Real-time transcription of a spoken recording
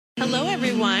Hello,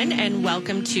 everyone, and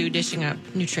welcome to Dishing Up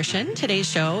Nutrition. Today's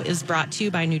show is brought to you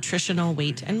by Nutritional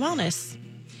Weight and Wellness.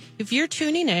 If you're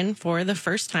tuning in for the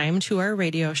first time to our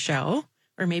radio show,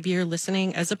 or maybe you're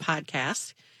listening as a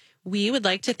podcast, we would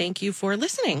like to thank you for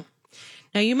listening.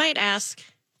 Now, you might ask,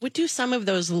 what do some of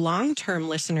those long-term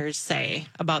listeners say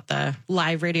about the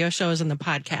live radio shows and the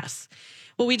podcasts?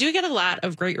 Well, we do get a lot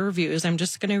of great reviews. I'm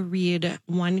just going to read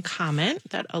one comment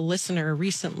that a listener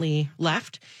recently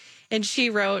left. And she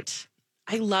wrote,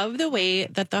 I love the way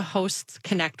that the hosts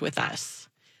connect with us,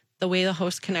 the way the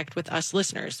hosts connect with us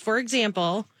listeners. For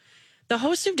example, the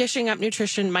host of Dishing Up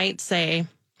Nutrition might say,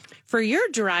 for your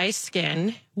dry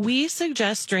skin, we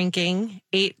suggest drinking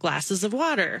 8 glasses of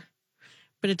water.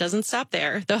 But it doesn't stop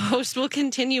there. The host will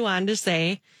continue on to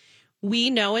say, we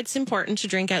know it's important to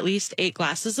drink at least 8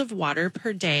 glasses of water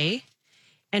per day.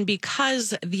 And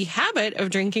because the habit of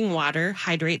drinking water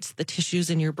hydrates the tissues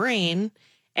in your brain,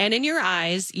 and in your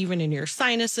eyes, even in your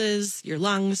sinuses, your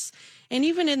lungs, and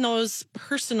even in those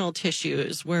personal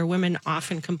tissues where women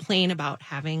often complain about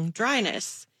having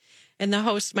dryness. And the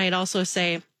host might also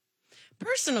say,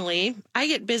 personally, I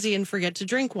get busy and forget to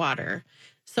drink water.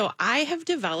 So I have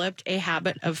developed a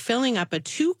habit of filling up a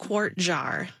 2-quart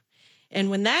jar. And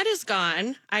when that is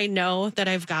gone, I know that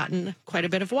I've gotten quite a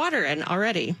bit of water in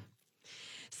already.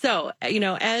 So,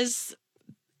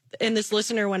 and this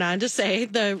listener went on to say,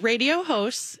 the radio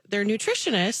hosts, they're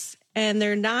nutritionists, and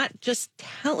they're not just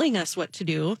telling us what to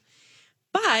do,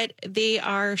 but they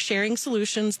are sharing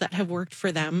solutions that have worked for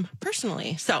them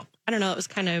personally. So I don't know, it was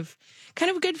kind of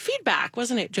good feedback,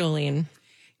 wasn't it, Jolene?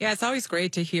 Yeah, it's always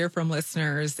great to hear from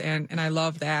listeners, and I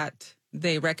love that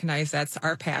they recognize that's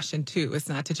our passion too. It's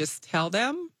not to just tell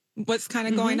them what's kind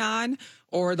of going on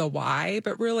or the why,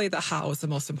 but really the how is the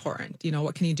most important.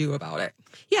 What can you do about it?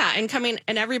 Yeah, and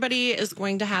everybody is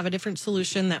going to have a different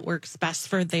solution that works best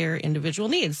for their individual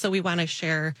needs. So we want to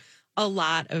share a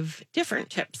lot of different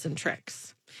tips and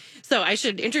tricks. So I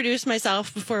should introduce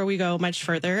myself before we go much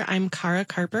further. I'm Cara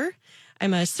Carper.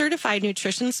 I'm a certified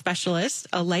nutrition specialist,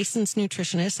 a licensed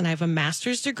nutritionist, and I have a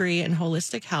master's degree in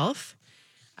holistic health.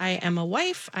 I am a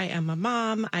wife, I am a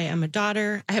mom, I am a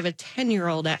daughter. I have a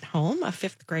 10-year-old at home, a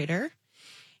 5th grader.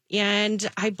 And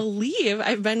I believe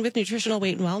I've been with Nutritional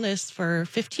Weight and Wellness for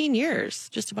 15 years,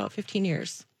 just about 15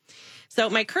 years. So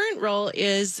my current role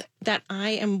is that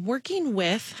I am working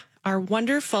with our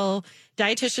wonderful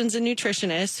dietitians and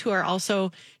nutritionists who are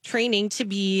also training to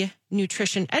be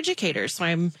nutrition educators. So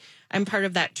I'm part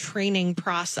of that training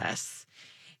process.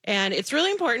 And it's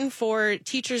really important for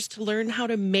teachers to learn how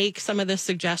to make some of the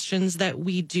suggestions that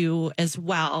we do as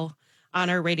well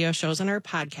on our radio shows and our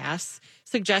podcasts,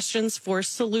 suggestions for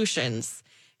solutions,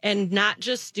 and not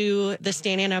just do the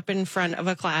standing up in front of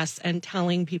a class and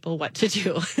telling people what to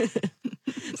do.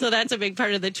 So that's a big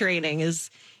part of the training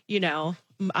is,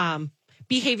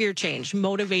 behavior change,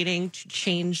 motivating to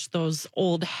change those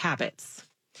old habits.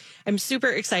 I'm super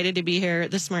excited to be here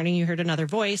this morning. You heard another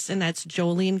voice, and that's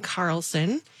Jolene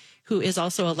Carlson, who is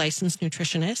also a licensed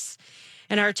nutritionist.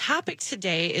 And our topic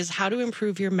today is how to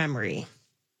improve your memory.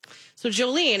 So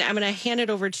Jolene, I'm going to hand it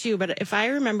over to you, but if I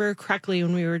remember correctly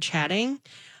when we were chatting,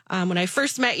 when I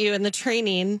first met you in the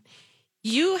training,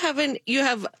 you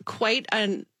have quite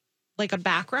a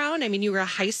background. I mean, you were a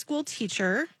high school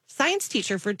teacher, science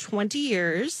teacher for 20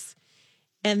 years.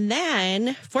 And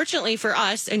then, fortunately for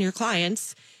us and your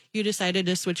clients, you decided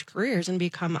to switch careers and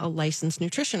become a licensed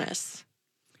nutritionist.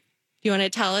 Do you want to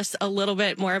tell us a little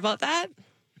bit more about that?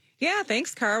 Yeah,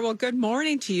 thanks, Cara. Well, good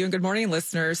morning to you and good morning,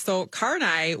 listeners. So Cara and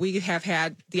I, we have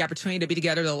had the opportunity to be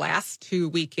together the last 2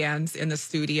 weekends in the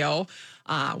studio,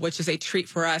 which is a treat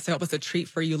for us. I hope it's a treat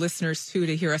for you listeners, too,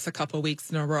 to hear us a couple of weeks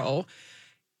in a row.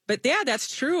 But yeah,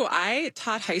 that's true. I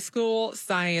taught high school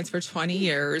science for 20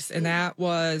 years, and that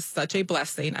was such a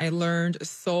blessing. I learned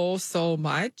so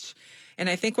much. And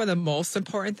I think one of the most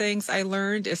important things I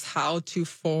learned is how to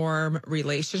form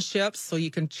relationships so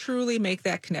you can truly make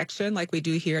that connection like we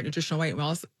do here at Nutritional Weight and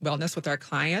Wellness with our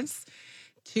clients,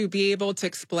 to be able to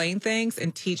explain things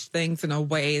and teach things in a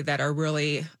way that are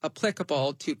really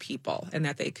applicable to people and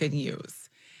that they can use.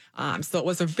 So it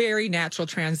was a very natural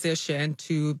transition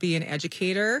to be an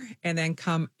educator and then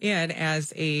come in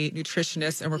as a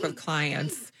nutritionist and work with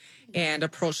clients and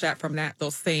approach that from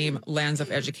those same lens of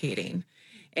educating.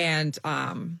 And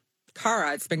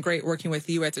Cara, it's been great working with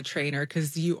you as a trainer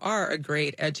because you are a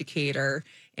great educator,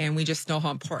 and we just know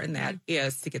how important that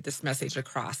is to get this message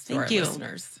across to our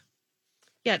listeners.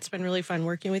 Yeah, it's been really fun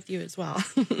working with you as well.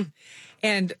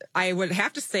 And I would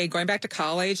have to say, going back to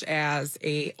college as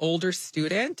an older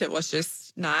student, it was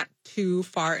just not too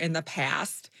far in the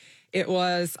past. It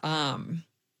was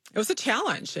It was a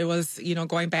challenge. It was,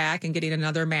 going back and getting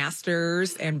another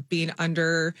master's and being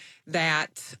under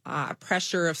that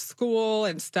pressure of school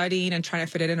and studying and trying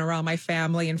to fit it in around my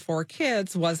family and 4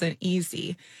 kids wasn't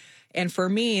easy. And for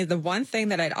me, the one thing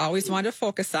that I'd always wanted to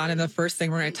focus on, and the first thing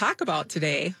we're going to talk about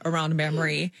today around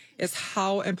memory, is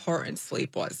how important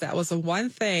sleep was. That was the one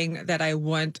thing that I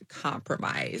wouldn't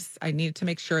compromise. I needed to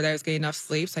make sure that I was getting enough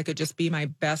sleep so I could just be my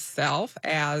best self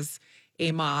as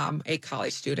a mom, a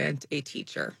college student, a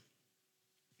teacher.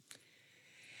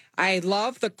 I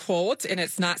love the quote, and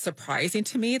it's not surprising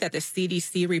to me that the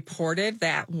CDC reported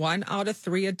that 1 out of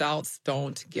 3 adults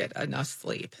don't get enough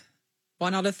sleep.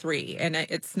 1 out of 3. And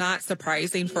it's not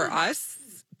surprising for us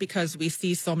because we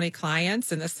see so many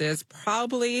clients, and this is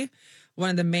probably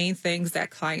one of the main things that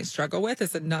clients struggle with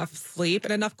is enough sleep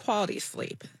and enough quality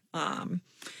sleep.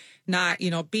 Not,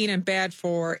 being in bed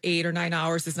for 8 or 9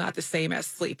 hours is not the same as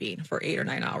sleeping for 8 or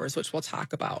 9 hours, which we'll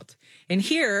talk about. And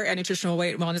here at Nutritional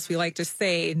Weight and Wellness, we like to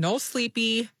say no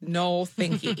sleepy, no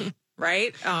thinky,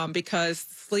 right? Because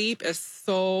sleep is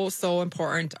so, so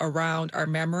important around our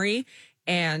memory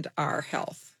and our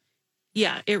health.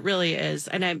 Yeah, it really is.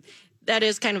 And that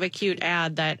is kind of a cute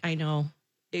ad that I know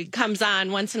it comes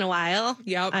on once in a while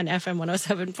on FM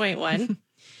 107.1.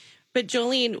 But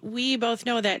Jolene, we both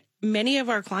know that many of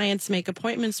our clients make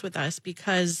appointments with us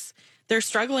because they're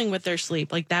struggling with their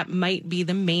sleep. Like that might be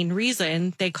the main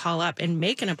reason they call up and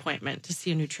make an appointment to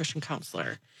see a nutrition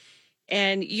counselor.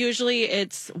 And usually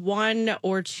it's one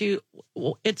of two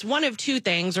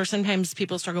things, or sometimes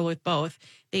people struggle with both.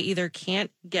 They either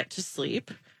can't get to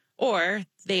sleep or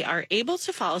they are able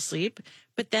to fall asleep,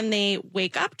 but then they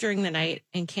wake up during the night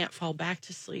and can't fall back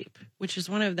to sleep, which is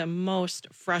one of the most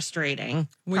frustrating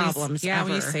problems ever.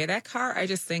 When you say that, Car, I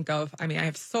just think of, I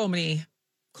have so many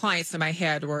clients in my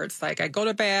head where it's like I go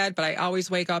to bed, but I always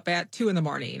wake up at 2 a.m.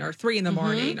 or 3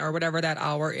 a.m. or whatever that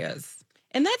hour is.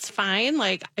 And that's fine.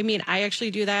 I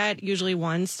actually do that usually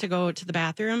once to go to the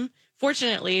bathroom.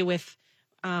 Fortunately, with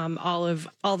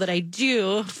all that I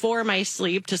do for my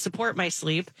sleep to support my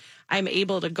sleep, I'm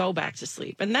able to go back to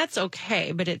sleep. And that's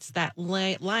okay. But it's that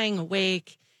lying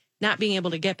awake, not being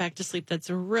able to get back to sleep, that's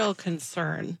a real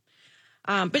concern.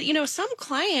 But some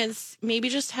clients maybe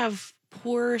just have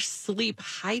poor sleep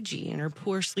hygiene or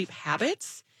poor sleep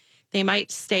habits. They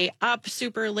might stay up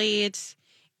super late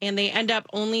and they end up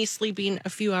only sleeping a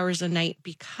few hours a night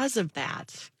because of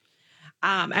that.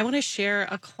 I want to share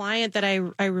a client that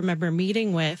I remember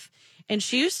meeting with, and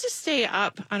she used to stay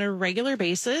up on a regular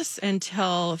basis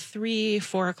until 3,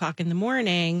 4 o'clock in the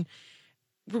morning,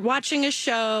 watching a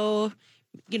show,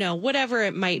 whatever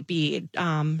it might be,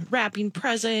 wrapping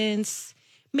presents,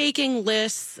 making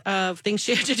lists of things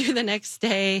she had to do the next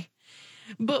day.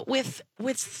 But with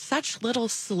such little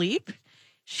sleep,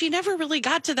 she never really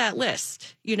got to that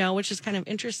list, which is kind of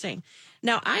interesting.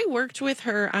 Now, I worked with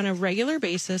her on a regular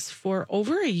basis for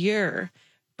over a year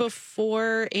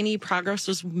before any progress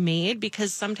was made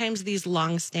because sometimes these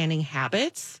long-standing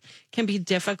habits can be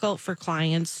difficult for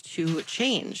clients to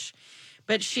change.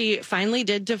 But she finally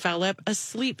did develop a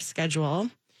sleep schedule,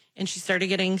 and she started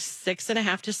getting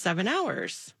 6.5 to 7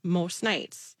 hours most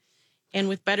nights. And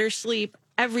with better sleep,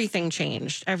 everything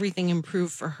changed. Everything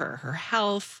improved for her, her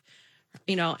health,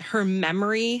 her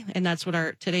memory. And that's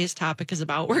what today's topic is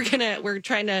about. We're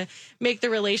trying to make the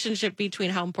relationship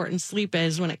between how important sleep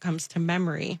is when it comes to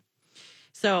memory.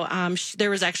 So there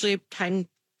was actually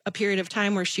a period of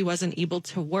time where she wasn't able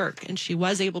to work, and she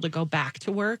was able to go back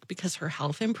to work because her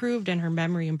health improved and her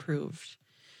memory improved.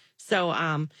 So,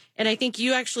 and I think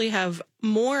you actually have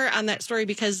more on that story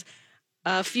because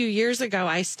a few years ago,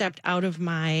 I stepped out of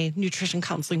my nutrition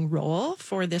counseling role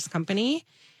for this company.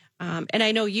 And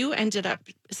I know you ended up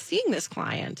seeing this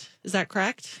client. Is that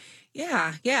correct?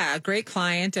 Yeah. Great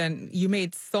client. And you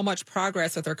made so much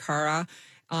progress with her, Cara.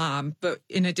 But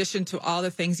in addition to all the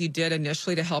things you did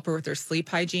initially to help her with her sleep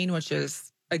hygiene, which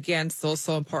is, again,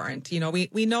 so important.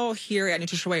 We know here at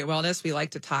Nutritional Weight and Wellness, we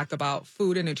like to talk about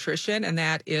food and nutrition, and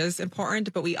that is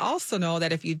important. But we also know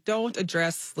that if you don't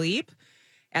address sleep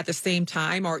at the same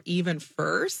time or even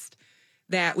first,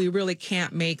 that we really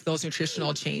can't make those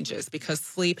nutritional changes because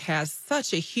sleep has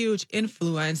such a huge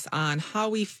influence on how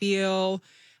we feel,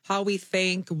 how we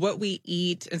think, what we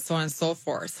eat, and so on and so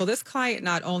forth. So this client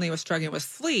not only was struggling with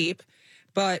sleep,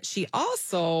 but she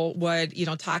also would,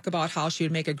 talk about how she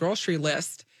would make a grocery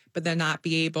list, but then not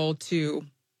be able to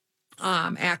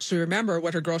actually remember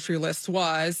what her grocery list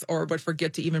was or would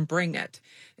forget to even bring it.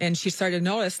 And she started to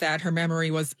notice that her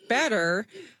memory was better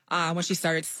when she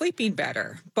started sleeping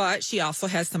better. But she also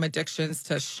has some addictions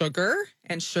to sugar,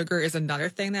 and sugar is another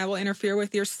thing that will interfere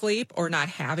with your sleep or not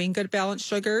having good balanced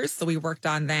sugars. So we worked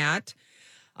on that.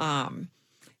 And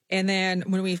then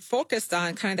when we focused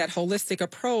on kind of that holistic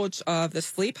approach of the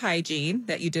sleep hygiene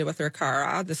that you did with her,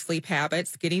 Cara, the sleep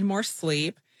habits, getting more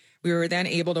sleep, we were then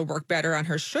able to work better on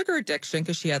her sugar addiction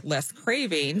because she had less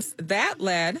cravings. That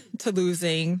led to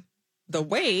losing the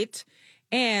weight.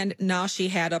 And now she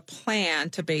had a plan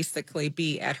to basically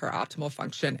be at her optimal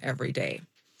function every day.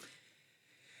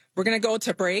 We're going to go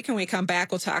to break. And when we come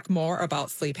back, we'll talk more about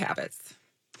sleep habits.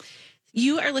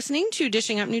 You are listening to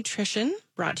Dishing Up Nutrition,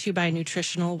 brought to you by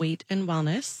Nutritional Weight and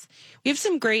Wellness. We have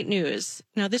some great news.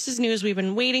 Now, this is news we've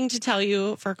been waiting to tell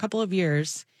you for a couple of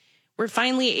years. We're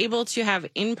finally able to have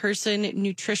in-person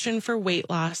nutrition for weight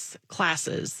loss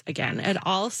classes again at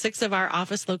all 6 of our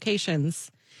office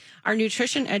locations. Our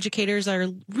nutrition educators are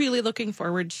really looking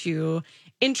forward to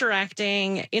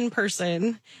interacting in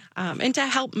person and to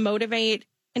help motivate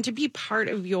and to be part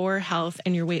of your health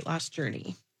and your weight loss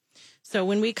journey. So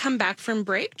when we come back from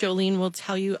break, Jolene will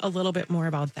tell you a little bit more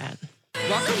about that.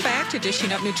 Welcome back to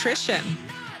Dishing Up Nutrition.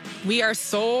 We are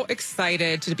so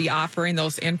excited to be offering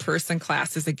those in-person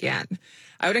classes again.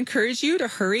 I would encourage you to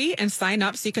hurry and sign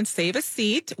up so you can save a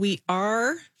seat. We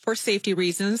are, for safety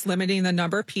reasons, limiting the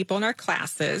number of people in our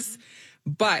classes,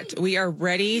 but we are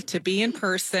ready to be in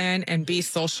person and be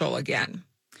social again.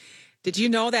 Did you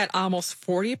know that almost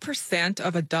 40%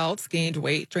 of adults gained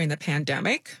weight during the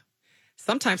pandemic?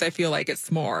 Sometimes I feel like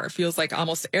it's more. It feels like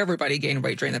almost everybody gained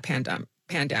weight during the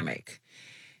pandemic.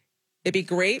 It'd be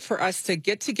great for us to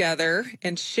get together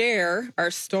and share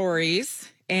our stories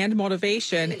and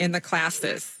motivation in the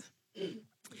classes.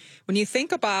 When you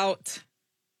think about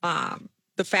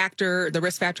the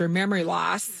risk factor of memory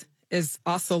loss is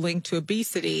also linked to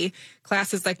obesity,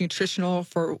 classes like Nutritional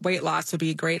for Weight Loss would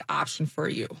be a great option for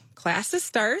you. Classes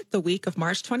start the week of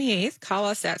March 28th. Call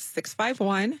us at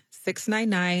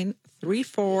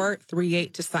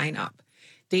 651-699-3438 to sign up.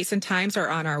 Dates and times are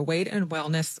on our Weight and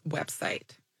Wellness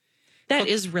website. That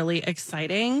is really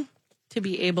exciting to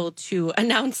be able to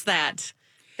announce that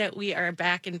we are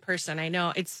back in person. I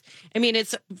know it's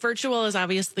virtual is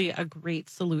obviously a great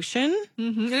solution.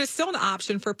 Mm-hmm. And it's still an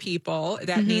option for people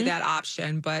that need that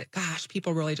option. But gosh,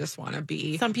 people really just want to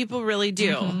be. Some people really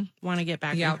do want to get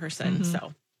back in person.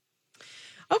 So.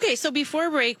 Okay, so before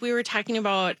break, we were talking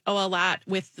about a lot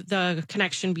with the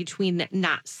connection between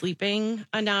not sleeping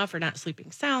enough or not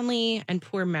sleeping soundly and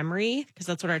poor memory, because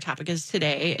that's what our topic is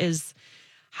today, is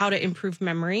how to improve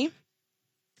memory.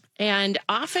 And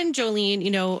often,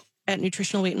 Jolene, at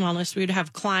Nutritional Weight and Wellness, we would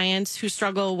have clients who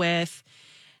struggle with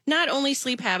not only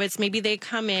sleep habits. Maybe they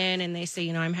come in and they say,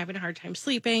 I'm having a hard time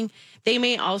sleeping. They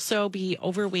may also be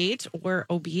overweight or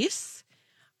obese.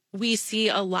 We see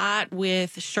a lot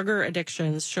with sugar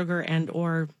addictions, sugar and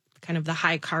or kind of the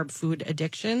high carb food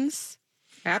addictions.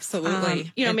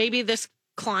 Absolutely. Maybe this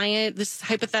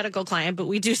hypothetical client, but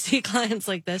we do see clients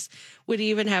like this, would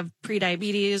even have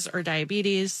prediabetes or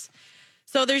diabetes.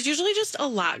 So there's usually just a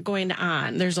lot going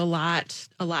on. There's a lot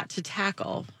to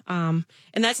tackle. And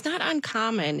that's not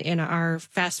uncommon in our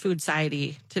fast food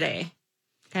society today,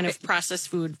 kind of processed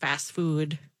food, fast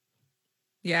food.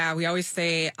 Yeah, we always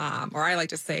say, or I like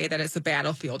to say that it's a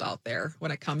battlefield out there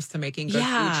when it comes to making good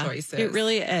food choices. It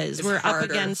really is. We're harder. Up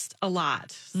against a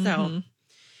lot. So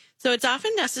it's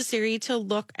often necessary to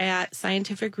look at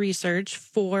scientific research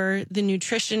for the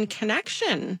nutrition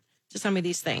connection to some of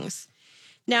these things.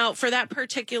 Now, for that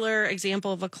particular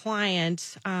example of a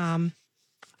client, I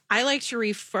like to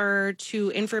refer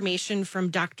to information from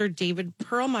Dr. David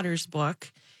Perlmutter's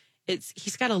book.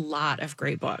 He's got a lot of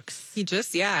great books.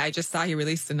 I just saw he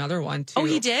released another one too. Oh,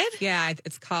 he did? Yeah,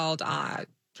 it's called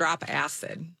Drop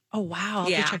Acid. Oh, wow.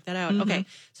 I'll have to check that out. Okay.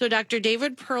 So Dr.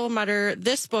 David Perlmutter,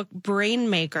 this book, Brain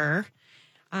Maker,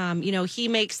 he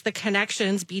makes the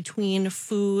connections between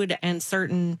food and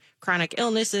certain chronic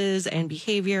illnesses and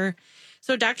behavior.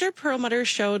 So Dr. Perlmutter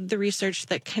showed the research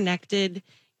that connected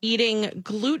eating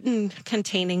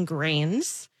gluten-containing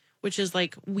grains, which is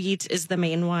like wheat is the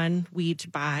main one,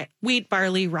 wheat,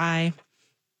 barley, rye.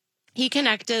 He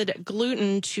connected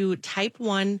gluten to type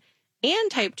 1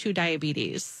 and type 2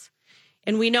 diabetes.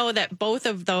 And we know that both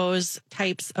of those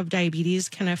types of diabetes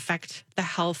can affect the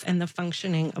health and the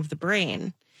functioning of the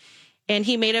brain. And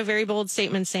he made a very bold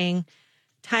statement saying,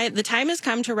 the time has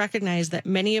come to recognize that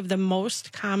many of the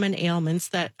most common ailments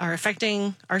that are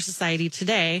affecting our society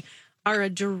today are a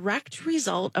direct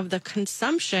result of the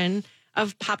consumption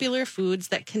of popular foods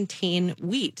that contain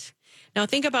wheat. Now,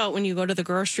 think about when you go to the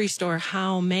grocery store,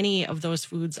 how many of those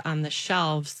foods on the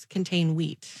shelves contain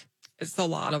wheat. It's a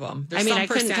lot of them. I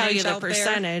couldn't tell you the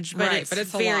percentage, but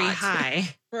it's very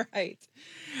high.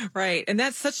 Right. And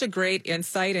that's such a great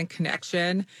insight and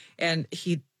connection. And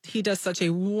he he does such a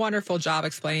wonderful job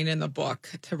explaining in the book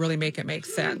to really make it make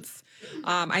sense.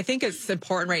 I think it's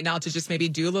important right now to just maybe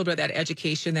do a little bit of that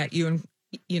education that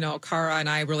Cara and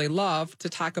I really love to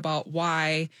talk about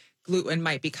why gluten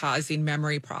might be causing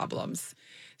memory problems.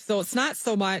 So it's not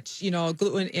so much,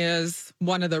 gluten is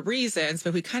one of the reasons, but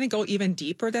if we kind of go even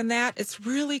deeper than that, it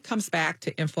really comes back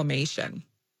to inflammation.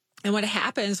 And what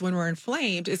happens when we're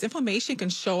inflamed is inflammation can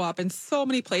show up in so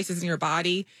many places in your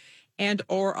body and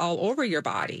or all over your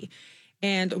body.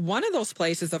 And one of those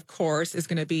places, of course, is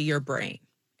going to be your brain.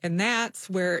 And that's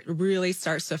where it really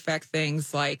starts to affect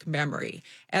things like memory,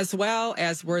 as well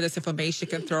as where this inflammation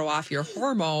can throw off your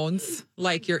hormones,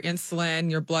 like your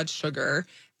insulin, your blood sugar.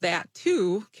 That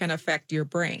too can affect your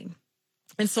brain.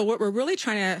 And so what we're really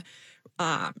trying to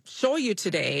show you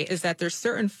today is that there's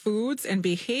certain foods and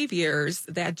behaviors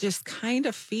that just kind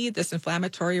of feed this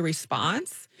inflammatory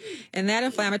response. And that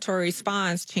inflammatory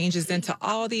response changes into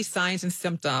all these signs and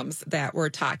symptoms that we're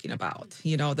talking about.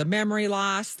 The memory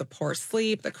loss, the poor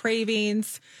sleep, the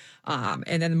cravings,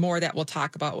 and then more that we'll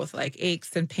talk about with like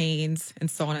aches and pains and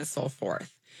so on and so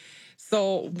forth.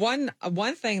 So one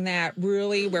thing that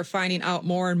really we're finding out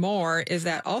more and more is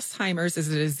that Alzheimer's is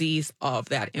a disease of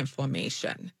that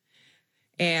inflammation.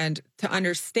 And to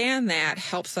understand that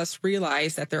helps us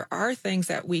realize that there are things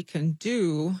that we can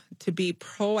do to be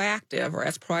proactive or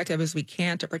as proactive as we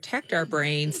can to protect our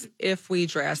brains if we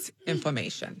address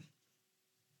inflammation.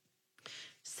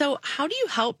 So how do you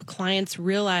help clients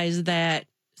realize that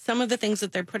some of the things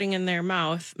that they're putting in their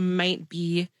mouth might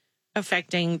be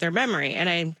affecting their memory? And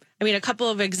I mean, a couple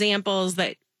of examples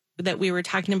that we were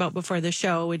talking about before the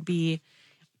show would be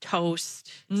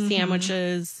toast,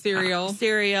 sandwiches,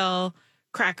 cereal,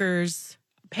 crackers,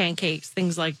 pancakes,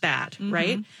 things like that,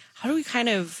 right? How do we kind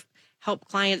of help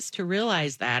clients to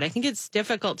realize that? I think it's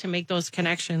difficult to make those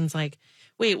connections like,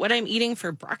 wait, what I'm eating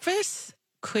for breakfast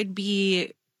could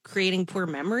be creating poor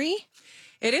memory?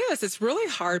 It is. It's really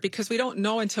hard because we don't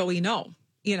know until we know.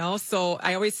 So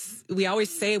we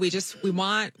always say we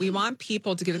want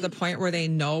people to get to the point where they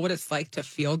know what it's like to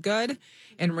feel good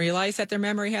and realize that their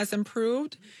memory has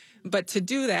improved. But to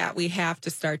do that, we have to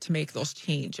start to make those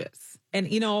changes. And,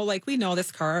 like we know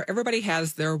this, Cara, everybody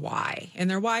has their why, and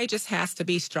their why just has to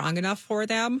be strong enough for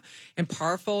them and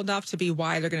powerful enough to be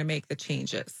why they're going to make the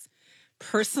changes.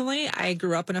 Personally, I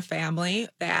grew up in a family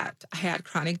that had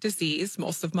chronic disease.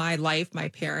 Most of my life, my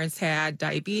parents had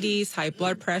diabetes, high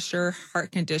blood pressure,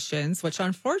 heart conditions, which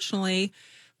unfortunately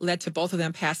led to both of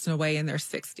them passing away in their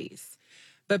 60s.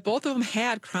 But both of them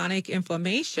had chronic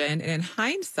inflammation. And in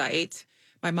hindsight,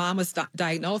 my mom was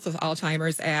diagnosed with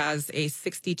Alzheimer's as a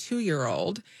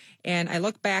 62-year-old. And I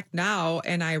look back now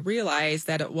and I realize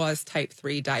that it was type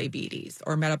 3 diabetes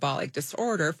or metabolic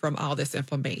disorder from all this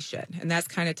inflammation. And that's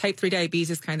kind of type 3 diabetes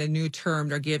is kind of a new term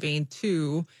they're giving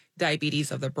to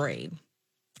diabetes of the brain.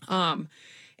 And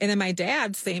then my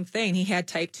dad, same thing. He had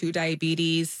type 2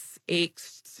 diabetes,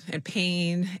 aches and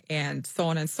pain and so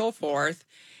on and so forth.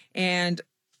 And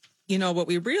what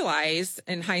we realize,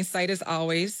 in hindsight is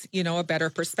always, a better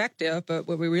perspective. But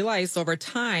what we realized over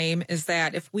time is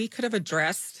that if we could have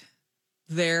addressed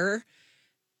their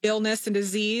illness and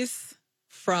disease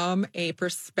from a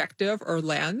perspective or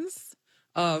lens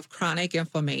of chronic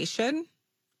inflammation,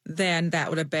 then that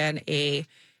would have been a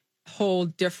whole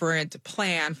different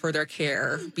plan for their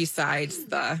care besides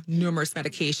the numerous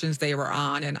medications they were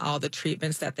on and all the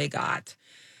treatments that they got.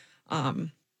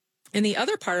 And the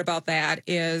other part about that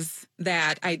is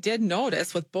that I did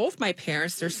notice with both my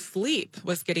parents, their sleep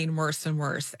was getting worse and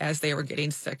worse as they were getting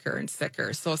sicker and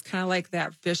sicker. So it's kind of like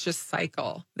that vicious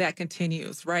cycle that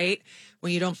continues, right?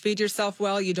 When you don't feed yourself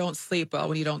well, you don't sleep well.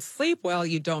 When you don't sleep well,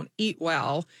 you don't eat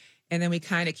well. And then we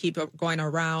kind of keep going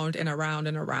around and around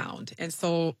and around. And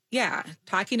so, yeah,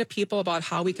 talking to people about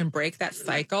how we can break that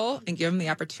cycle and give them the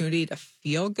opportunity to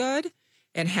feel good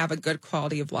and have a good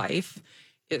quality of life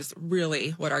is really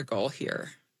what our goal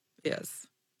here is.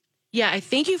 Yeah, I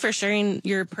thank you for sharing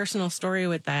your personal story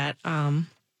with that. And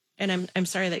I'm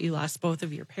sorry that you lost both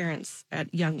of your parents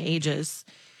at young ages.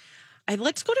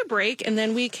 Let's go to break, and then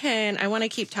I want to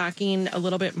keep talking a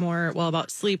little bit more, about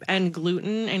sleep and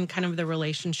gluten and kind of the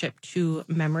relationship to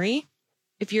memory.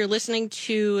 If you're listening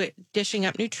to Dishing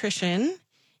Up Nutrition,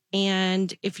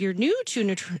 and if you're new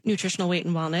to nutritional weight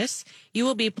and wellness, you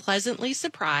will be pleasantly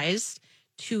surprised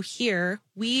to hear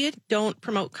we don't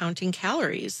promote counting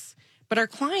calories, but our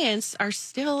clients are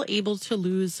still able to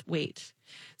lose weight.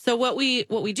 So what we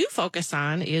do focus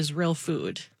on is real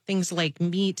food, things like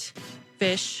meat,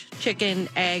 fish, chicken,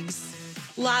 eggs,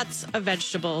 lots of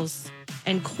vegetables,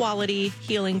 and quality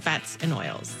healing fats and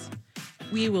oils.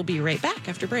 We will be right back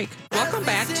after break. Welcome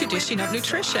back to Dishing Up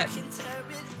Nutrition.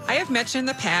 I have mentioned in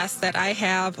the past that I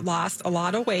have lost a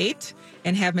lot of weight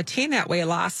and have maintained that weight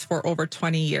loss for over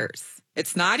 20 years.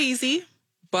 It's not easy,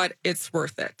 but it's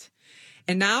worth it.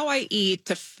 And now I eat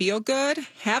to feel good,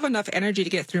 have enough energy to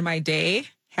get through my day,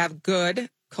 have good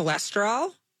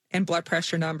cholesterol and blood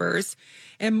pressure numbers,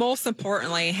 and most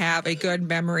importantly, have a good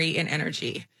memory and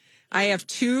energy. I have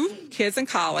 2 kids in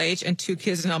college and 2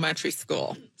 kids in elementary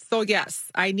school. So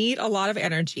yes, I need a lot of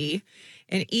energy,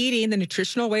 and eating the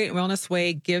nutritional weight and wellness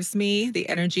way gives me the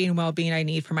energy and well-being I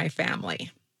need for my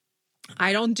family.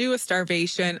 I don't do a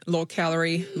starvation,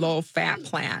 low-calorie, low-fat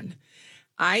plan.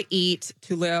 I eat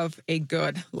to live a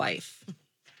good life.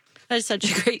 That is such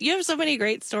a great, you have so many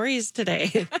great stories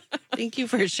today. Thank you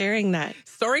for sharing that.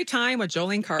 Story time with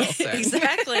Jolene Carlson.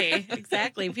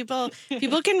 Exactly.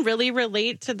 People can really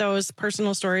relate to those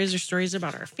personal stories or stories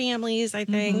about our families, I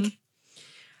think. Mm-hmm.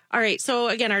 All right. So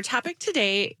again, our topic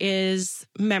today is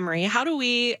memory. How do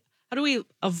we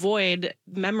avoid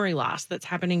memory loss that's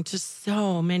happening to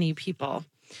so many people,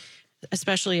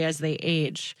 especially as they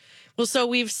age? Well, so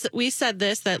we said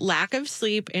this, that lack of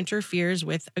sleep interferes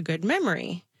with a good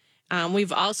memory.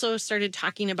 We've also started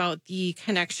talking about the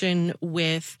connection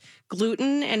with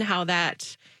gluten and how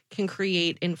that can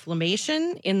create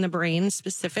inflammation in the brain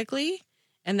specifically,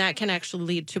 and that can actually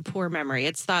lead to poor memory.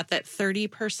 It's thought that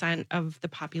 30% of the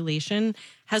population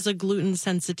has a gluten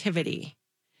sensitivity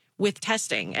with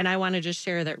testing. And I want to just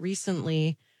share that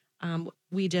recently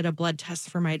we did a blood test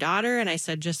for my daughter, and I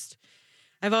said,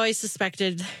 I've always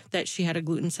suspected that she had a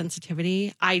gluten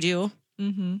sensitivity. I do.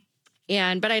 Mm-hmm.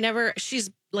 But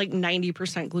she's like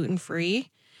 90% gluten free.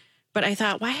 But I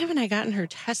thought, why haven't I gotten her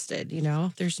tested?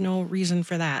 There's no reason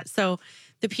for that. So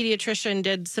the pediatrician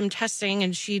did some testing,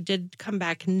 and she did come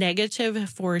back negative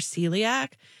for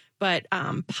celiac, but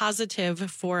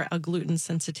positive for a gluten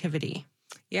sensitivity.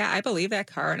 Yeah, I believe that,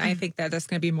 Cara, and I think that that's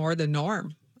going to be more the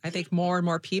norm. I think more and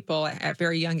more people at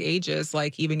very young ages,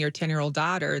 like even your 10-year-old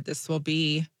daughter, this will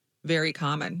be very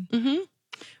common. Mm-hmm.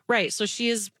 Right. So she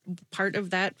is part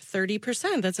of that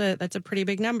 30%. That's a pretty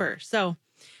big number. So,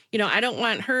 I don't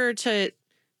want her to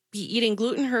be eating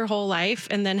gluten her whole life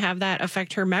and then have that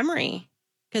affect her memory,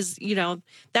 because,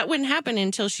 that wouldn't happen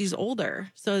until she's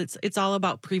older. So it's all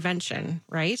about prevention,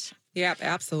 right? Yeah,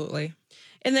 absolutely.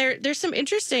 And there's some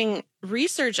interesting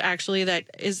research actually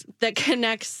that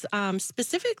connects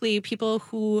specifically people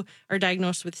who are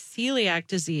diagnosed with celiac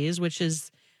disease, which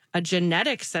is a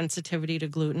genetic sensitivity to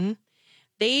gluten.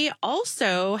 They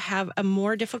also have a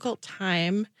more difficult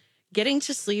time getting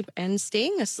to sleep and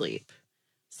staying asleep.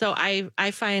 So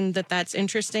I find that that's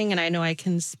interesting, and I know I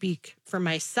can speak for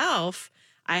myself.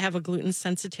 I have a gluten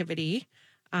sensitivity,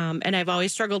 and I've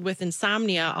always struggled with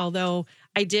insomnia, although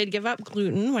I did give up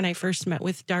gluten when I first met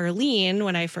with Darlene,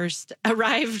 when I first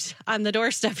arrived on the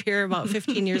doorstep here about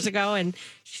 15 years ago, and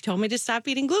she told me to stop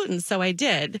eating gluten. So I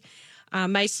did.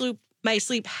 My sleep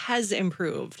has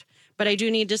improved, but I do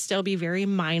need to still be very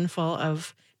mindful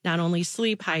of not only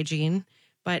sleep hygiene,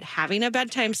 but having a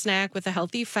bedtime snack with a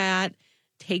healthy fat,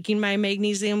 taking my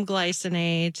magnesium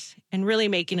glycinate, and really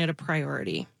making it a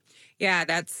priority. Yeah,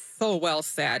 that's so well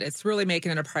said. It's really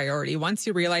making it a priority. Once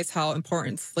you realize how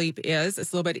important sleep is,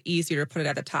 it's a little bit easier to put it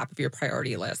at the top of your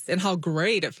priority list, and how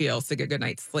great it feels to get a good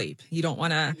night's sleep. You don't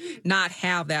want to not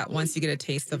have that once you get a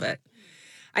taste of it.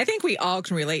 I think we all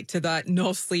can relate to the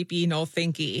no sleepy, no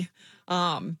thinky.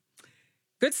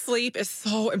 Good sleep is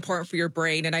so important for your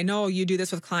brain. And I know you do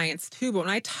this with clients too, but when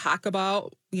I talk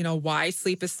about, why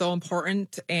sleep is so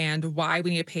important and why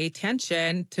we need to pay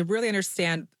attention to really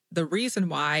understand the reason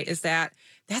why, is that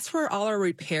that's where all our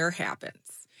repair happens.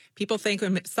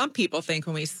 Some people think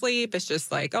when we sleep, it's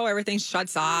just like, everything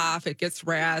shuts off, it gets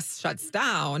rest, shuts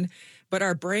down. But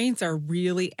our brains are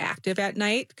really active at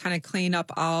night, kind of clean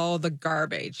up all the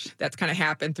garbage that's kind of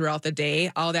happened throughout the day,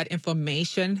 all that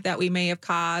inflammation that we may have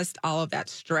caused, all of that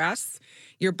stress.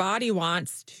 Your body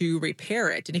wants to repair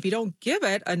it. And if you don't give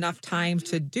it enough time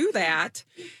to do that,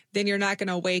 then you're not going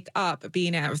to wake up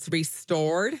being as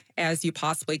restored as you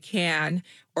possibly can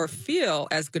or feel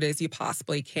as good as you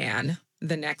possibly can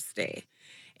the next day.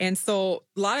 And so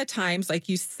a lot of times, like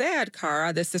you said,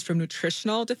 Cara, this is from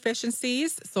nutritional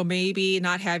deficiencies. So maybe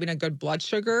not having a good blood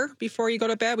sugar before you go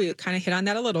to bed, we kind of hit on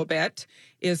that a little bit,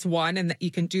 is one. And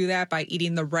you can do that by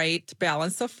eating the right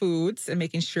balance of foods and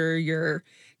making sure you're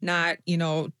not,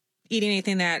 eating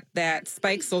anything that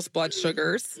spikes those blood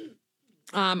sugars.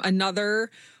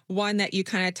 Another one that you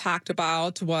kind of talked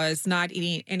about was not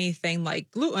eating anything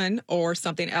like gluten or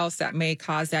something else that may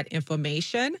cause that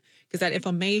inflammation, because that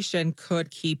inflammation could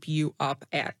keep you up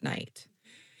at night.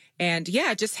 And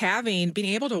yeah, just being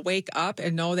able to wake up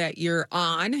and know that you're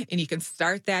on and you can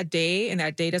start that day and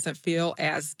that day doesn't feel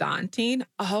as daunting,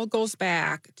 all goes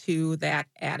back to that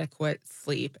adequate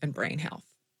sleep and brain health.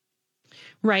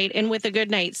 Right. And with a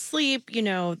good night's sleep,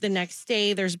 the next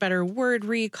day there's better word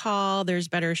recall, there's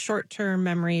better short-term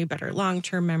memory, better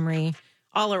long-term memory,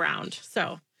 all around.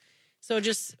 So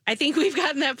just, I think we've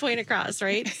gotten that point across,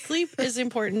 right? Sleep is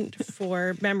important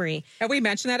for memory. Have we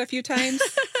mentioned that a few times?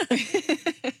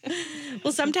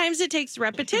 Well, sometimes it takes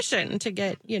repetition to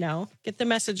get the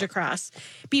message across.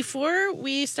 Before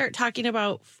we start talking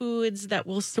about foods that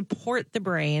will support the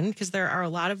brain, because there are a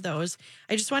lot of those,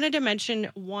 I just wanted to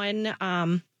mention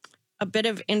a bit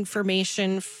of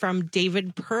information from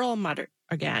David Perlmutter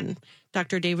again,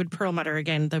 Dr. David Perlmutter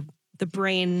again, the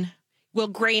brain,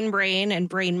 Grain Brain and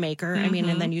Brain Maker. Mm-hmm. I mean,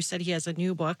 and then you said he has a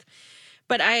new book.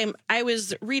 But I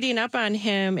was reading up on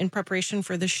him in preparation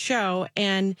for the show,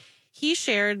 and he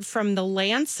shared from the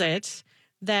Lancet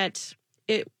that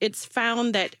it's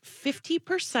found that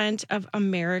 50% of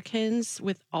Americans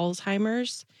with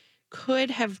Alzheimer's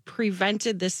could have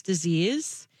prevented this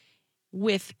disease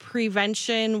with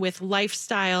prevention with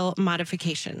lifestyle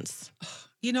modifications.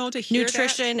 To hear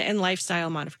nutrition and lifestyle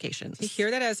modifications. To hear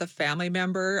that as a family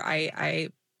member, I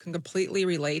can completely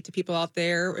relate to people out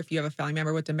there. If you have a family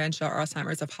member with dementia or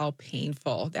Alzheimer's, of how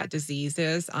painful that disease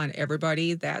is on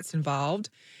everybody that's involved.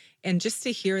 And just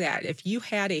to hear that, if you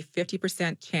had a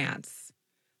 50% chance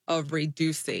of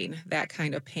reducing that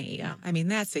kind of pain, I mean,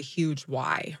 that's a huge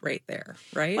why right there,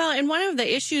 right? Well, and one of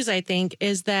the issues, I think,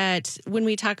 is that when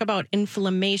we talk about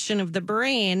inflammation of the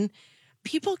brain,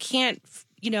 people can't,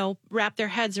 wrap their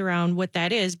heads around what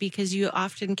that is because you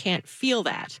often can't feel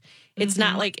that. It's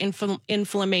not like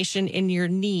inflammation in your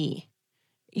knee,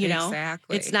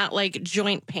 Exactly. It's not like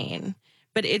joint pain,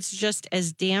 but it's just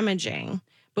as damaging.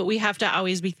 But we have to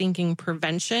always be thinking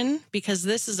prevention because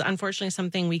this is unfortunately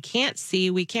something we can't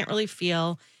see, we can't really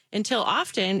feel until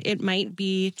often it might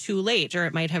be too late or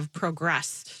it might have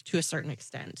progressed to a certain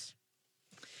extent.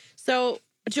 So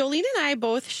Jolene and I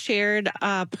both shared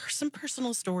some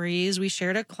personal stories. We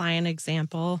shared a client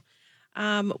example.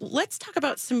 Let's talk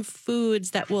about some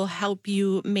foods that will help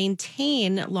you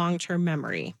maintain long-term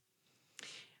memory.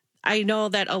 I know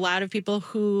that a lot of people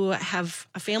who have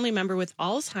a family member with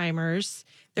Alzheimer's,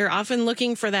 they're often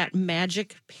looking for that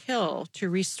magic pill to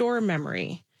restore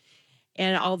memory.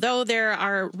 And although there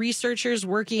are researchers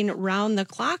working round the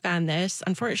clock on this,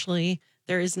 unfortunately,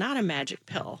 there is not a magic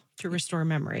pill to restore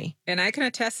memory. And I can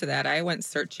attest to that. I went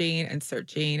searching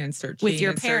with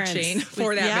your parents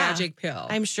for that magic pill.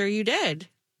 I'm sure you did.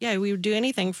 Yeah, we would do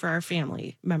anything for our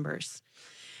family members.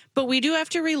 But we do have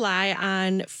to rely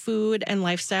on food and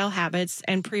lifestyle habits,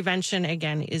 and prevention,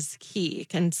 again, is key.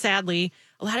 And sadly,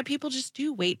 a lot of people just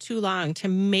do wait too long to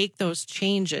make those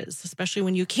changes, especially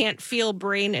when you can't feel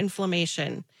brain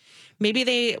inflammation. Maybe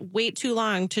they wait too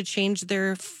long to change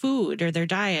their food or their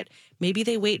diet. Maybe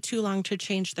they wait too long to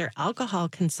change their alcohol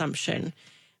consumption.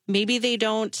 Maybe they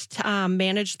don't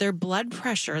manage their blood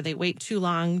pressure. They wait too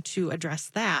long to address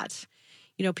that.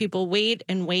 People wait,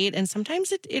 and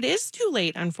sometimes it is too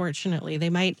late, unfortunately.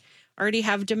 They might already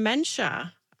have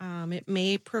dementia. It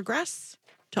may progress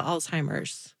to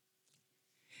Alzheimer's.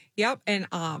 Yep. And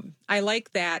I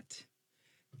like that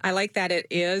it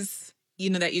is,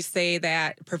 that you say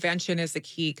that prevention is the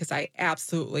key, because I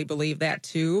absolutely believe that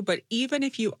too. But even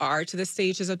if you are to the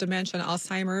stages of dementia and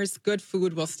Alzheimer's, good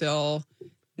food will still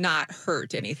not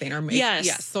hurt anything or make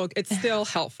yes. So it's still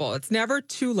helpful. It's never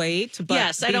too late, but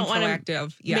yes, I don't want to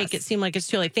make it seem like it's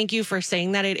too late. Thank you for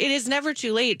saying that. It is never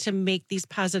too late to make these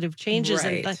positive changes.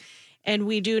 Right. And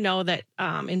we do know that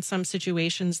in some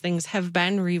situations things have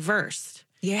been reversed.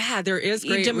 Yeah, there is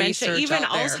great dementia, research even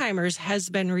out there. Alzheimer's has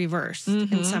been reversed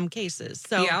in some cases.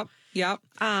 So Yep.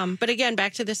 But again,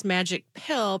 back to this magic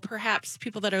pill, perhaps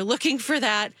people that are looking for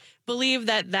that believe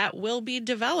that will be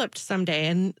developed someday.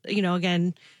 And,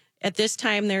 again, at this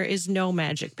time, there is no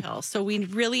magic pill. So we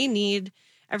really need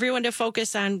everyone to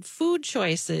focus on food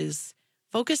choices,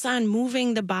 focus on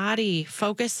moving the body,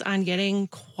 focus on getting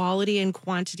quality and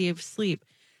quantity of sleep,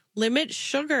 limit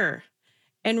sugar,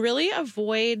 and really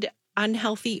avoid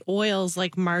unhealthy oils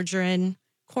like margarine,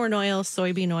 corn oil,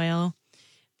 soybean oil.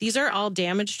 These are all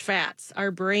damaged fats. Our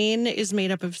brain is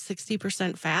made up of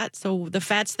 60% fat. So the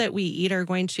fats that we eat are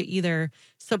going to either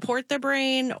support the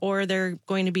brain or they're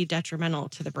going to be detrimental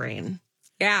to the brain.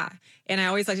 Yeah. And I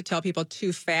always like to tell people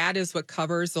too, fat is what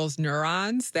covers those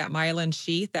neurons, that myelin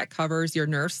sheath that covers your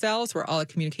nerve cells where all the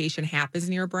communication happens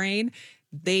in your brain.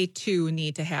 They too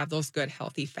need to have those good,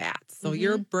 healthy fats. So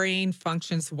your brain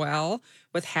functions well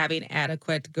with having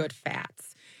adequate, good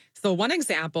fats. So one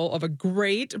example of a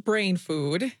great brain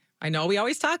food, I know we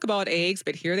always talk about eggs,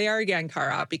 but here they are again,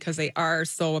 Cara, because they are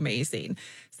so amazing.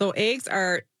 So eggs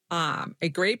are a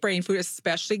great brain food,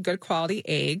 especially good quality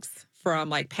eggs from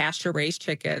like pasture-raised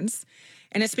chickens.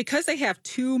 And it's because they have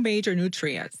two major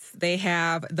nutrients. They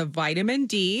have the vitamin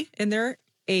D in their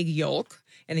egg yolk,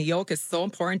 and the yolk is so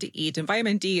important to eat. And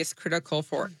vitamin D is critical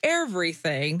for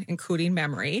everything, including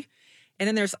memory. And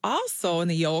then there's also in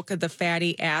the yolk the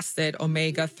fatty acid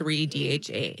omega-3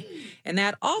 DHA, and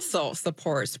that also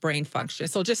supports brain function.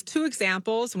 So just two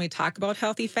examples when we talk about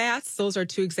healthy fats, those are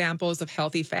two examples of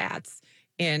healthy fats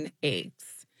in eggs.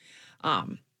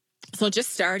 So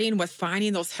just starting with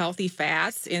finding those healthy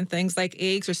fats in things like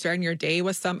eggs, or starting your day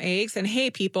with some eggs. And hey,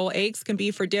 people, eggs can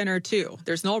be for dinner too.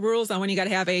 There's no rules on when you got to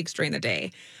have eggs during the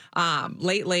day.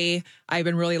 Lately, I've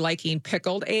been really liking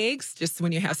pickled eggs, just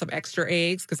when you have some extra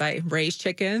eggs, because I raise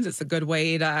chickens. It's a good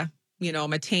way to,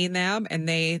 maintain them, and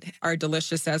they are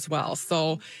delicious as well.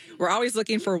 So we're always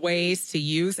looking for ways to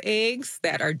use eggs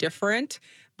that are different,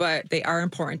 but they are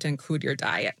important to include your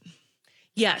diet.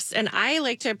 Yes, and I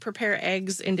like to prepare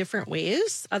eggs in different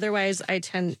ways. Otherwise, it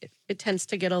tends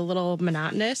to get a little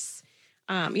monotonous.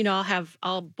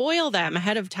 I'll boil them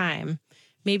ahead of time.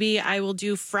 Maybe I will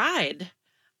do fried.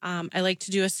 I like to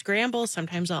do a scramble.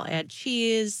 Sometimes I'll add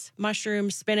cheese,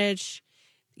 mushrooms, spinach.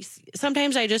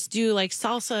 Sometimes I just do like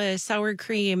salsa, sour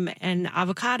cream, and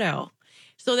avocado.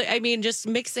 So, just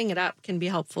mixing it up can be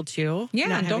helpful too.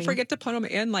 Yeah, and don't forget to put them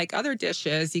in like other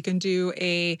dishes. You can do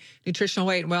a nutritional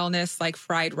weight and wellness like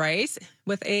fried rice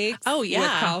with eggs. Oh, yeah.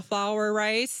 With cauliflower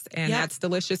rice, and that's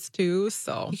delicious too.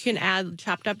 So you can add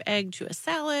chopped up egg to a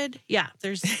salad. Yeah,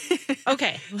 there's,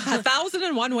 okay.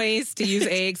 1,001 ways to use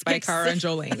eggs by Cara and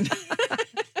Jolene.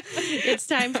 It's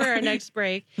time for our next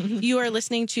break. You are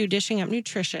listening to Dishing Up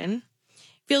Nutrition.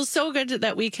 Feels so good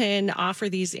that we can offer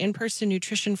these in-person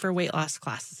nutrition for weight loss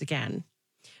classes again.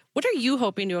 What are you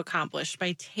hoping to accomplish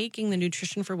by taking the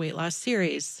Nutrition for Weight Loss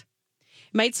series?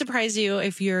 It might surprise you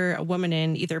if you're a woman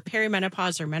in either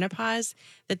perimenopause or menopause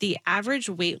that the average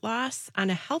weight loss on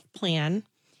a health plan,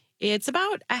 it's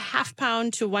about a 0.5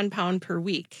 pound to 1 pound per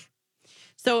week.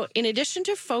 So in addition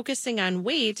to focusing on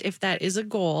weight, if that is a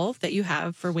goal that you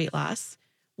have for weight loss,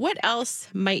 what else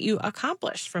might you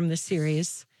accomplish from this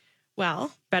series?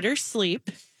 Well, better sleep,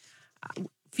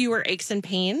 fewer aches and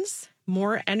pains,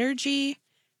 more energy,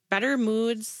 better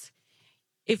moods.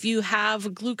 If you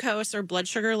have glucose or blood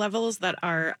sugar levels that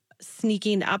are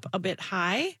sneaking up a bit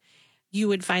high, you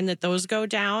would find that those go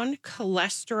down.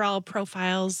 Cholesterol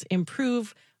profiles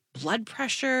improve, blood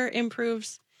pressure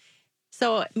improves.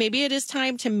 So maybe it is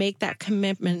time to make that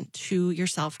commitment to your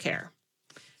self-care.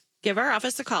 Give our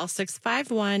office a call,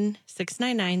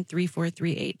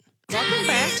 651-699-3438. Welcome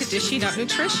back to Dishing Up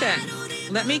Nutrition.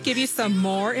 Let me give you some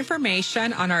more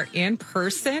information on our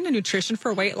in-person Nutrition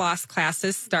for Weight Loss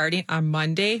classes starting on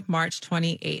Monday, March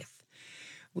 28th.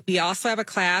 We also have a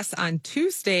class on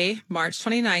Tuesday, March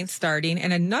 29th starting,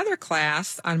 and another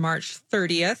class on March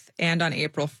 30th and on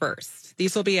April 1st.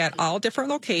 These will be at all different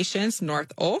locations: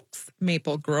 North Oaks,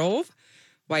 Maple Grove,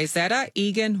 Wayzata,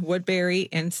 Eagan, Woodbury,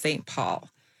 and St. Paul.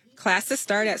 Classes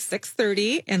start at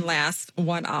 6:30 and last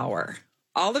 1 hour.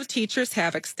 All of the teachers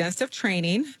have extensive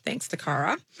training, thanks to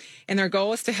Cara, and their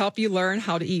goal is to help you learn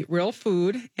how to eat real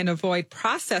food and avoid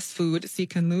processed food so you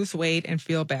can lose weight and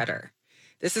feel better.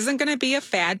 This isn't going to be a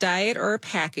fad diet or a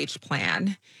package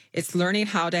plan. It's learning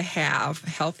how to have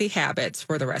healthy habits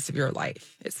for the rest of your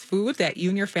life. It's food that you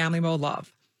and your family will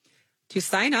love. To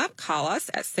sign up, call us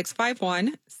at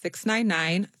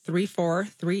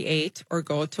 651-699-3438 or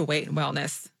go to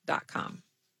weightandwellness.com.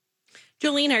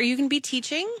 Jolene, are you going to be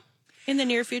teaching in the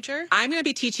near future? I'm going to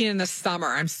be teaching in the summer.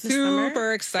 I'm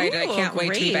super excited. Ooh, I can't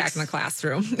wait to be great. back in the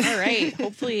classroom. All right.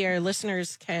 Hopefully our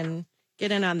listeners can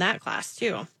get in on that class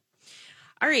too.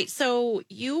 All right. So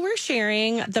you were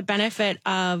sharing the benefit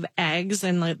of eggs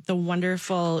and the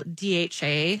wonderful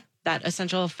DHA, that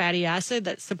essential fatty acid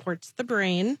that supports the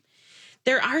brain.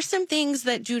 There are some things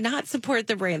that do not support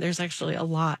the brain. There's actually a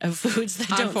lot of foods that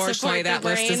don't support the brain. Unfortunately, that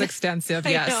list is extensive.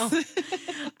 Yes.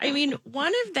 I mean,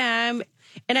 one of them,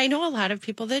 and I know a lot of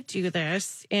people that do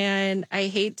this, and I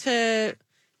hate to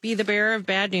be the bearer of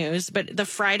bad news, but the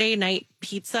Friday night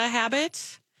pizza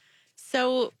habit.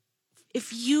 So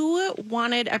if you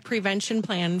wanted a prevention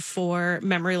plan for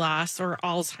memory loss or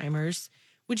Alzheimer's,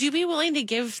 would you be willing to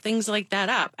give things like that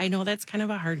up? I know that's kind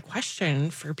of a hard question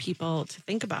for people to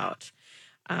think about.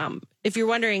 If you're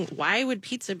wondering, why would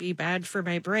pizza be bad for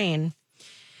my brain?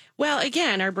 Well,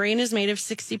 again, our brain is made of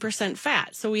 60%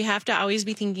 fat. So we have to always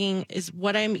be thinking, is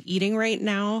what I'm eating right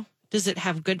now Does it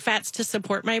have good fats to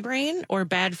support my brain or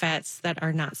bad fats that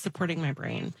are not supporting my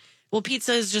brain? Well,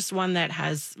 pizza is just one that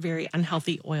has very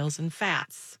unhealthy oils and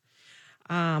fats,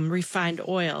 refined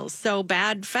oils. So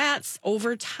bad fats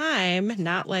over time,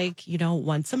 not like,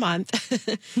 once a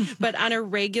month, but on a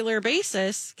regular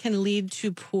basis can lead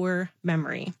to poor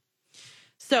memory.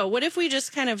 So what if we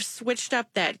just kind of switched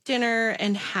up that dinner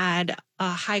and had a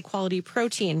high quality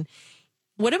protein?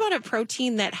 What about a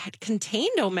protein that had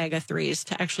contained omega-3s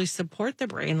to actually support the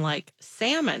brain, like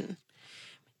salmon?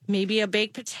 Maybe a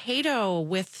baked potato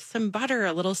with some butter,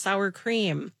 a little sour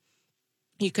cream.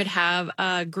 You could have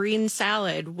a green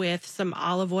salad with some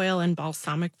olive oil and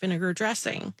balsamic vinegar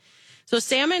dressing. So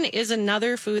salmon is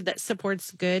another food that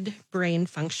supports good brain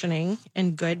functioning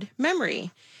and good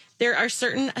memory. There are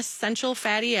certain essential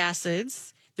fatty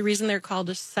acids. The reason they're called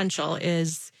essential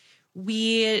is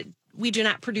we do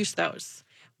not produce those.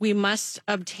 We must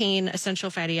obtain essential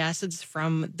fatty acids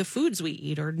from the foods we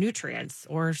eat or nutrients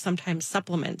or sometimes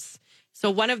supplements.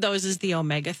 So one of those is the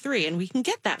omega-3, and we can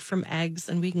get that from eggs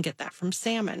and we can get that from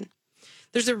salmon.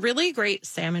 There's a really great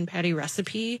salmon patty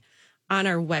recipe on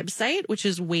our website, which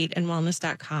is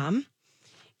weightandwellness.com.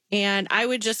 And I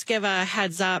would just give a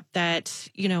heads up that,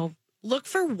 look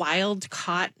for wild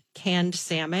caught canned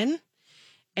salmon.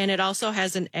 And it also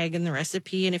has an egg in the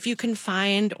recipe. And if you can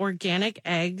find organic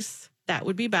eggs, that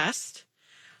would be best.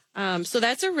 So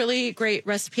that's a really great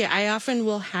recipe. I often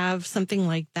will have something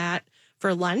like that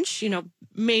for lunch,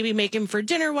 maybe make them for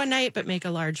dinner one night, but make a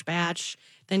large batch.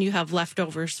 Then you have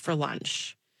leftovers for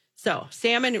lunch. So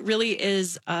salmon really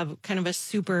is kind of a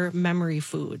super memory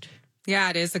food. Yeah,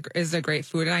 it is a great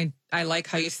food. And I like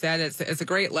how you said it's a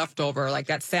great leftover. Like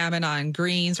that salmon on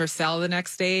greens or salad the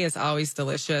next day is always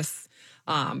delicious.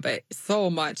 But so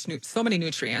many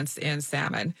nutrients in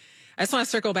salmon. I just want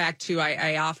to circle back to,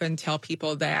 I often tell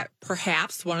people that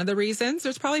perhaps one of the reasons,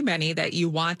 there's probably many, that you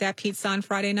want that pizza on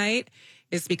Friday night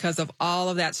is because of all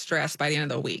of that stress by the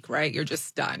end of the week, right? You're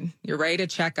just done. You're ready to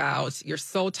check out. You're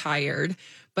so tired.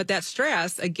 But that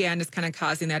stress, again, is kind of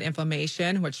causing that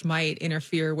inflammation, which might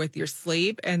interfere with your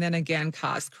sleep and then again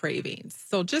cause cravings.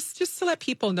 So just to let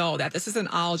people know that this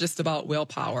isn't all just about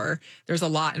willpower. There's a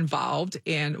lot involved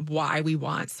in why we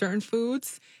want certain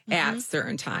foods at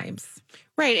certain times.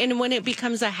 Right. And when it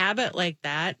becomes a habit like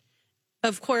that,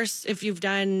 of course, if you've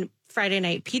done Friday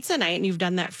night pizza night and you've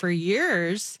done that for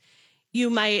years,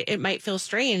 it might feel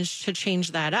strange to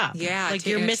change that up. Yeah. Like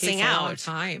you're missing out. A long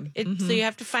time. So you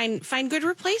have to find good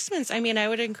replacements. I mean, I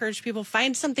would encourage people,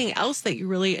 find something else that you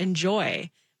really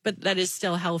enjoy, but that is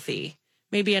still healthy.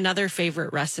 Maybe another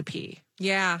favorite recipe.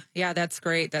 Yeah. Yeah. That's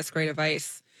great. That's great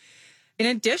advice. In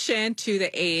addition to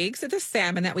the eggs and the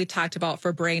salmon that we talked about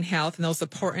for brain health and those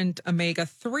important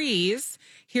omega-3s,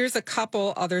 here's a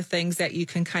couple other things that you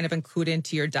can kind of include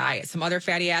into your diet. Some other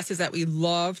fatty acids that we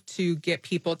love to get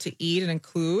people to eat and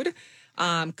include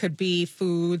could be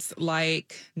foods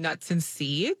like nuts and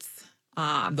seeds.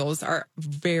 Those are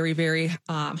very, very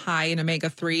high in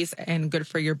omega-3s and good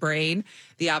for your brain.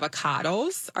 The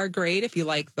avocados are great if you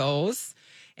like those.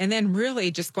 And then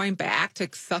really just going back to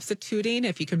substituting,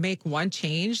 if you can make one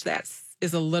change that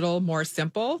is a little more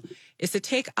simple, is to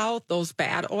take out those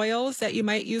bad oils that you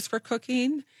might use for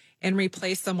cooking and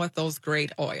replace them with those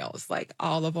great oils like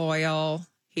olive oil,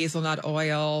 hazelnut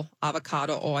oil,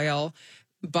 avocado oil,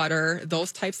 butter.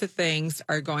 Those types of things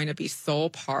are going to be so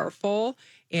powerful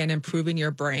in improving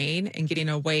your brain and getting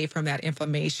away from that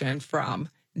inflammation from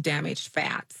damaged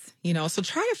fats. So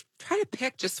try to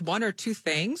pick just one or two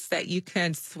things that you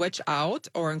can switch out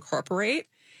or incorporate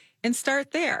and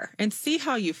start there and see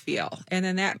how you feel. And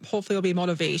then that hopefully will be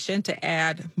motivation to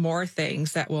add more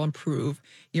things that will improve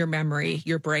your memory,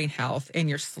 your brain health, and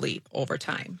your sleep over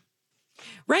time.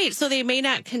 Right. So they may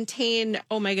not contain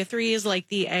omega-3s like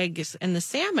the eggs and the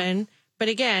salmon, but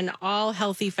again, all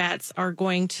healthy fats are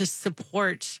going to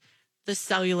support the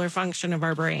cellular function of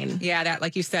our brain. Yeah, that,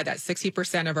 like you said, that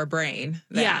 60% of our brain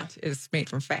that is made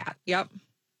from fat. Yep.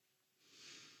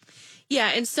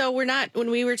 Yeah, and so when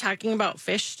we were talking about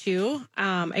fish too,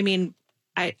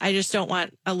 I just don't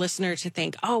want a listener to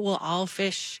think, oh, well, all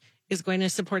fish is going to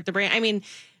support the brain. I mean,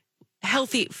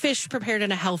 healthy fish prepared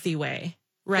in a healthy way.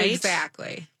 Right?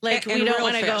 Exactly. Like we don't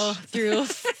want to go through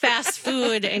fast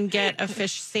food and get a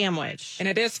fish sandwich. And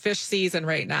it is fish season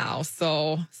right now.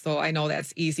 So I know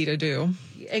that's easy to do.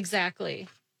 Exactly.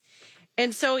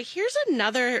 And so here's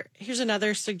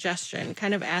another suggestion.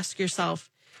 Kind of ask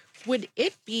yourself, would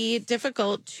it be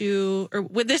difficult or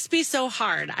would this be so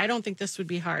hard? I don't think this would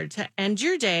be hard to end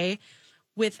your day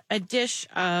with a dish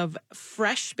of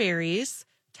fresh berries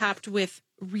topped with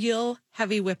real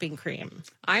heavy whipping cream.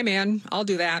 I'm in. I'll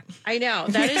do that. I know.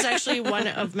 That is actually one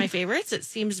of my favorites. It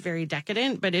seems very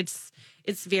decadent, but it's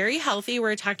very healthy.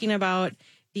 We're talking about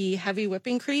the heavy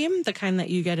whipping cream, the kind that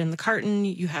you get in the carton.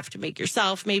 You have to make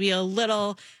yourself. Maybe a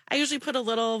little. I usually put a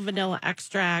little vanilla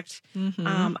extract.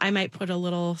 I might put a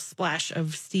little splash of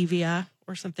stevia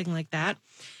or something like that.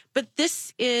 But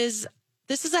this is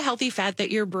a healthy fat that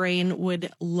your brain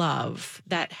would love.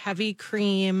 That heavy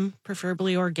cream,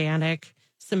 preferably organic,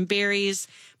 some berries.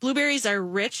 Blueberries are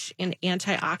rich in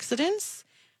antioxidants.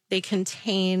 They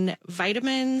contain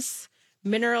vitamins,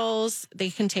 minerals. They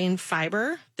contain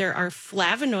fiber. There are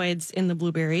flavonoids in the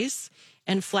blueberries,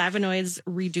 and flavonoids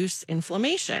reduce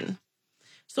inflammation.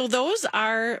 So those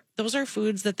are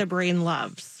foods that the brain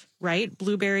loves, right?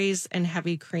 Blueberries and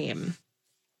heavy cream.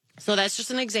 So that's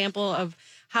just an example of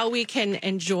how we can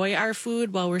enjoy our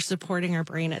food while we're supporting our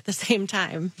brain at the same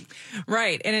time.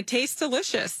 Right. And it tastes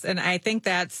delicious. And I think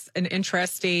that's an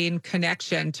interesting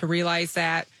connection to realize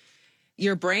that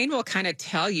your brain will kind of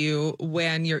tell you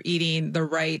when you're eating the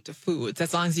right foods,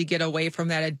 as long as you get away from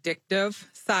that addictive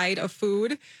side of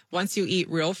food. Once you eat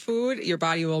real food, your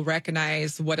body will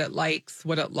recognize what it likes,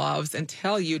 what it loves, and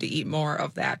tell you to eat more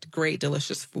of that great,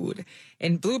 delicious food.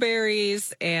 And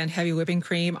blueberries and heavy whipping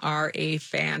cream are a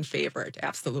fan favorite.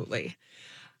 Absolutely.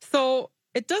 So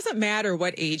it doesn't matter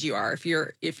what age you are. If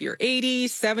you're 80,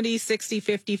 70, 60,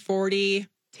 50, 40,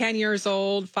 10 years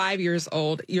old, 5 years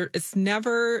old, it's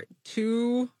never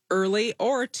too early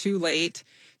or too late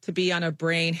to be on a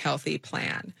brain healthy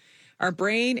plan. Our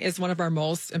brain is one of our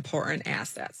most important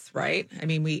assets, right? I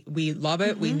mean, we love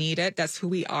it. We need it. That's who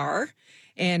we are.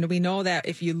 And we know that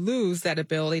if you lose that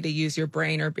ability to use your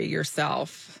brain or be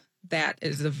yourself,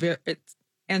 it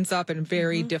ends up in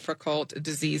very difficult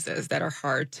diseases that are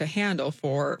hard to handle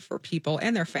for people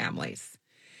and their families.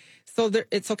 So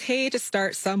it's okay to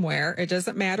start somewhere. It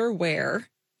doesn't matter where.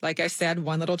 Like I said,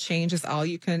 one little change is all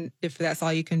you can. If that's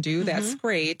all you can do, that's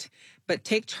great. But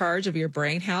take charge of your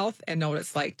brain health and know what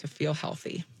it's like to feel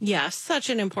healthy. Yeah, such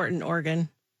an important organ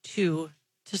to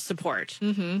support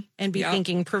and be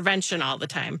thinking prevention all the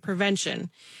time. Prevention.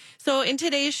 So in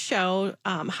today's show,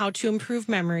 How to Improve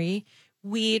Memory,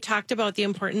 we talked about the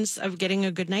importance of getting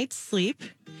a good night's sleep,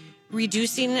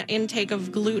 reducing intake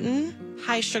of gluten,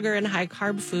 high sugar and high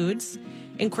carb foods,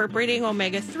 incorporating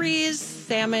omega-3s,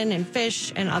 salmon and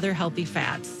fish, and other healthy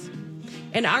fats.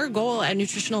 And our goal at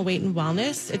Nutritional Weight and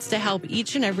Wellness is to help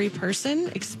each and every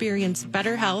person experience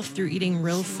better health through eating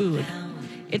real food.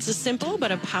 It's a simple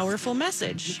but a powerful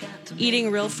message. Eating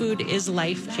real food is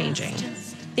life-changing.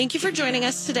 Thank you for joining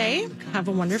us today. Have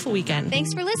a wonderful weekend.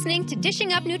 Thanks for listening to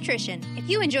Dishing Up Nutrition. If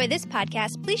you enjoy this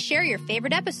podcast, please share your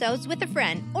favorite episodes with a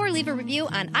friend or leave a review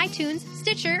on iTunes,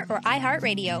 Stitcher, or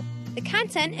iHeartRadio. The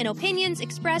content and opinions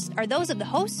expressed are those of the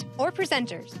hosts or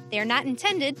presenters. They are not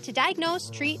intended to diagnose,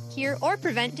 treat, cure, or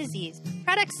prevent disease.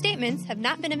 Product statements have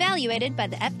not been evaluated by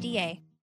the FDA.